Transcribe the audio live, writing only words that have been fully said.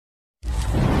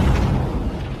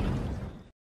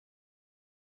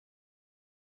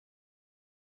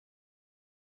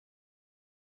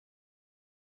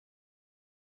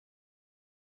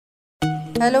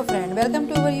Hello friend, welcome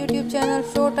to our YouTube channel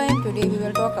ShowTime. Today we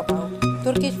will talk about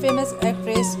Turkish famous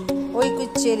actress Öykü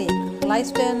Çelik,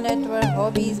 lifestyle network,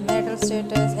 hobbies, marital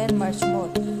status and much more.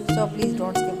 So please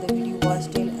don't skip the video, watch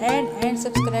till end and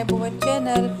subscribe our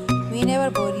channel. We never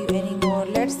bore you anymore.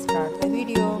 Let's start the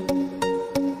video.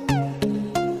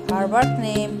 Her birth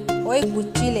name Öykü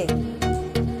Çelik.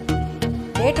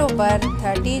 Date of birth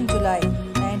 13 July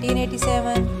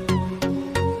 1987.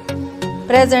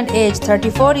 Present age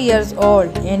 34 years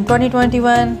old in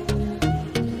 2021.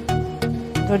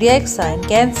 Zodiac sign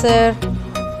Cancer.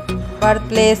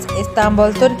 Birthplace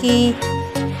Istanbul, Turkey.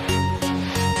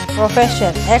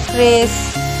 Profession actress.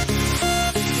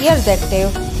 Years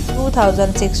active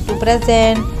 2006 to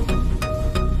present.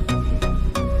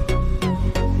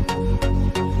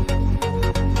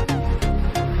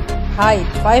 Height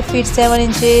 5 feet 7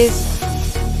 inches.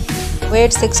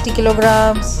 Weight 60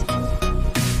 kilograms.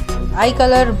 Eye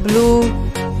color blue.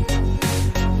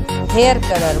 Hair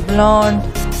color blonde.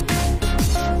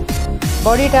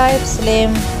 Body type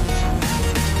slim.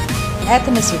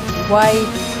 Ethnicity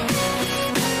white.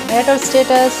 Marital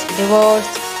status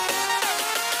divorced.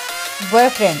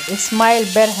 Boyfriend Ismail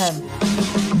Berham.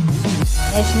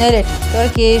 Nationality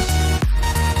Turkish.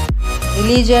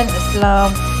 Religion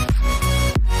Islam.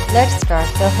 Let's start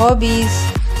the hobbies.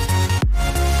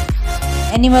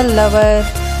 Animal lover.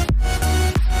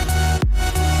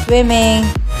 Swimming.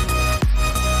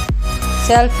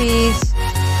 Selfies.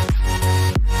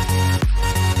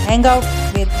 Hang out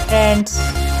with friends.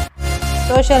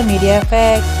 Social media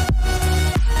facts.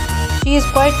 She is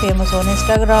quite famous on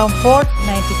Instagram.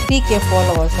 493k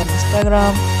followers on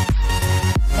Instagram.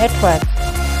 Net worth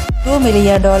 $2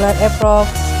 million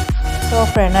approx. So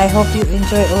friend, I hope you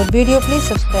enjoy our video. Please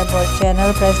subscribe our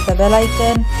channel, press the bell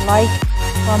icon, like,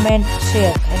 comment,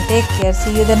 share and take care.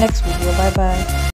 See you in the next video. Bye bye.